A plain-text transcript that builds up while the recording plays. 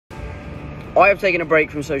I have taken a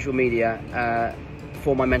break from social media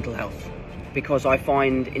for my mental health because I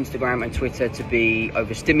find Instagram and Twitter to be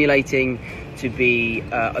overstimulating, to be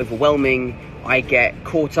overwhelming. I get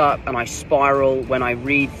caught up and I spiral when I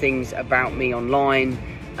read things about me online,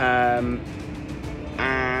 and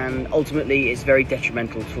ultimately it's very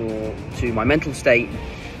detrimental to my mental state.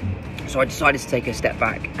 So I decided to take a step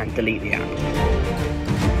back and delete the app.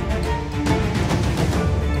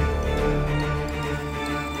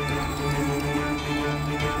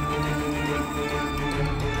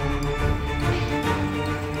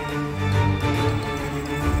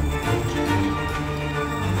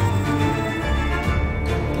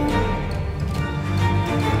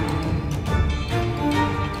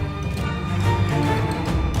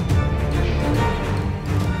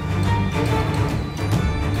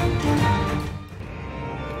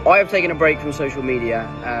 I have taken a break from social media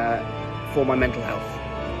for my mental health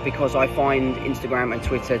because I find Instagram and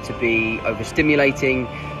Twitter to be overstimulating,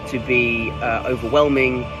 to be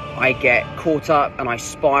overwhelming. I get caught up and I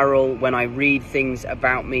spiral when I read things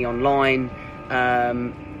about me online,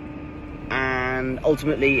 and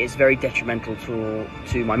ultimately it's very detrimental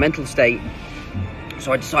to my mental state.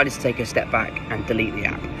 So I decided to take a step back and delete the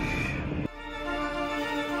app.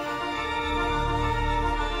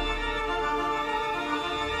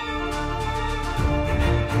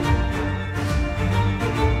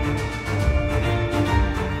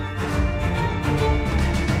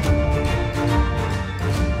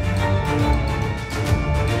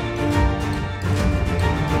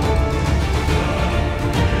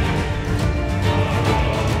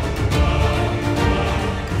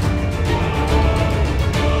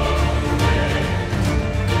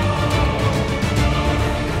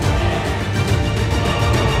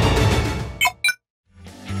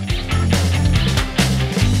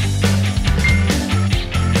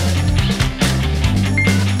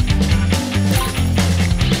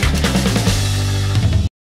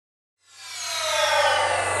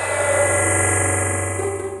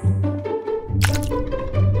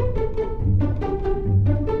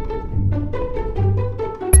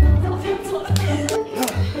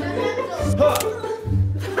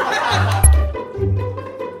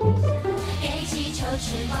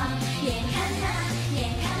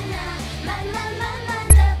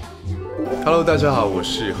 Hello， 大家好，我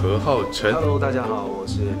是何浩晨。Hello， 大家好，我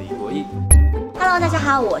是李国毅。Hello， 大家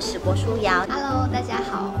好，我是郭书瑶。Hello， 大家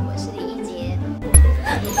好，我是李一杰。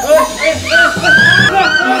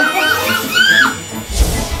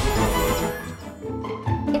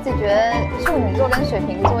一直觉得处女座跟水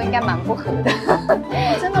瓶座应该蛮不合的。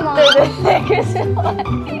真的吗？对对对，可是后来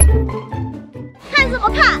看什么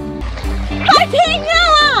看？快停啊！